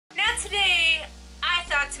today I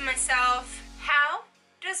thought to myself, how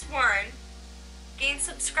does one gain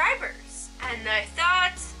subscribers? And I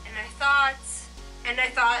thought, and I thought, and I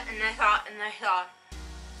thought, and I thought, and I thought.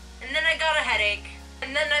 And then I got a headache.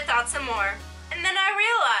 And then I thought some more. And then I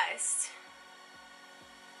realized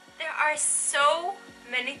there are so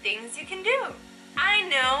many things you can do. I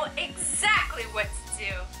know exactly what to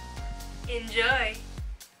do. Enjoy.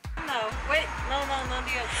 No, wait, no, the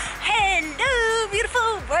other. Hello,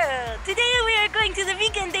 beautiful world. Today we are going to the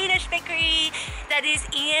vegan Danish bakery that is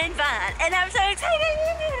in Van, and I'm so excited.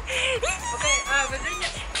 Okay, Virginia.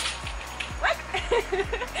 What?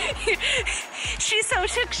 She's so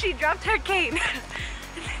shook she dropped her cane.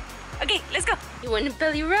 Okay, let's go. You want a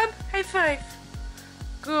belly rub? High five.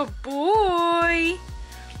 Good boy.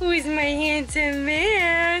 Who's my handsome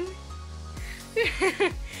man?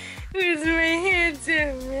 Who's my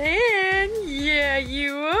handsome man? Yeah,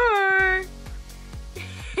 you are.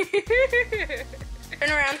 Turn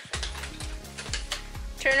around.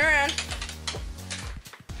 Turn around.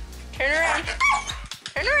 Turn around.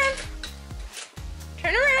 Turn around.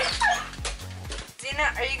 Turn around.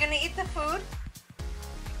 Zena, are you gonna eat the food?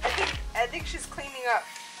 I think she's cleaning up.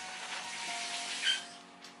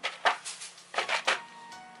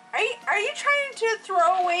 Are you trying to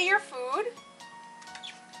throw away your food?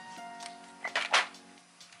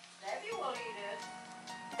 Debbie won't eat it.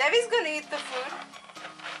 Debbie's gonna eat the food.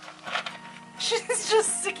 She's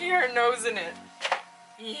just sticking her nose in it.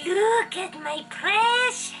 Look at my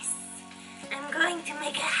precious. I'm going to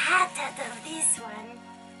make a hat out of this one.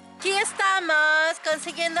 Aquí estamos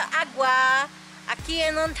consiguiendo agua. Aquí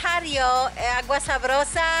en Ontario, agua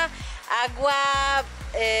sabrosa, agua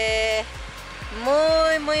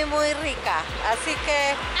muy rica. Así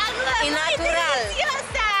que Agua y natural. Muy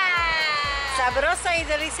deliciosa. Sabrosa y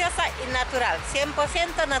deliciosa y natural,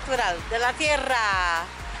 100% natural, de la tierra.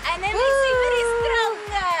 And I'm very strong.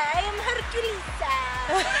 I am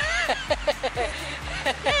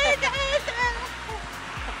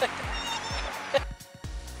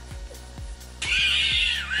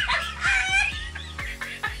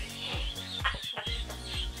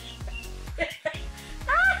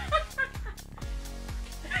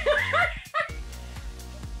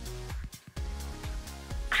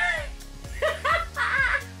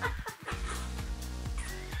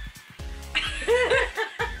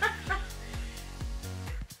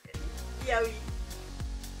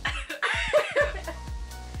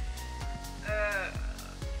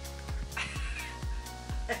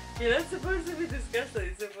You're not supposed to be disgusted,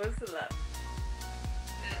 you're supposed to laugh.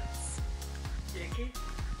 It's Yankee?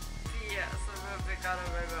 Yeah, some of it got on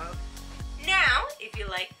my mouth. Now, if you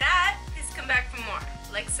like that, please come back for more.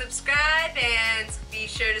 Like, subscribe, and be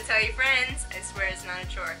sure to tell your friends. I swear it's not a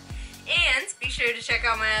chore. And be sure to check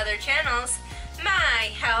out my other channels.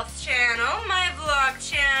 My health channel, my vlog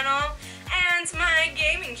channel, and my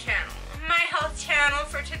gaming channel. My health channel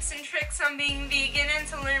for tips and tricks on being vegan and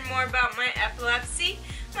to learn more about my epilepsy.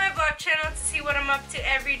 My vlog channel to see what I'm up to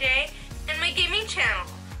every day. And my gaming channel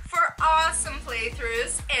for awesome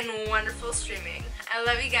playthroughs and wonderful streaming. I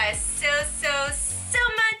love you guys so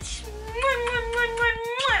much. Mwah, mwah, mwah, mwah.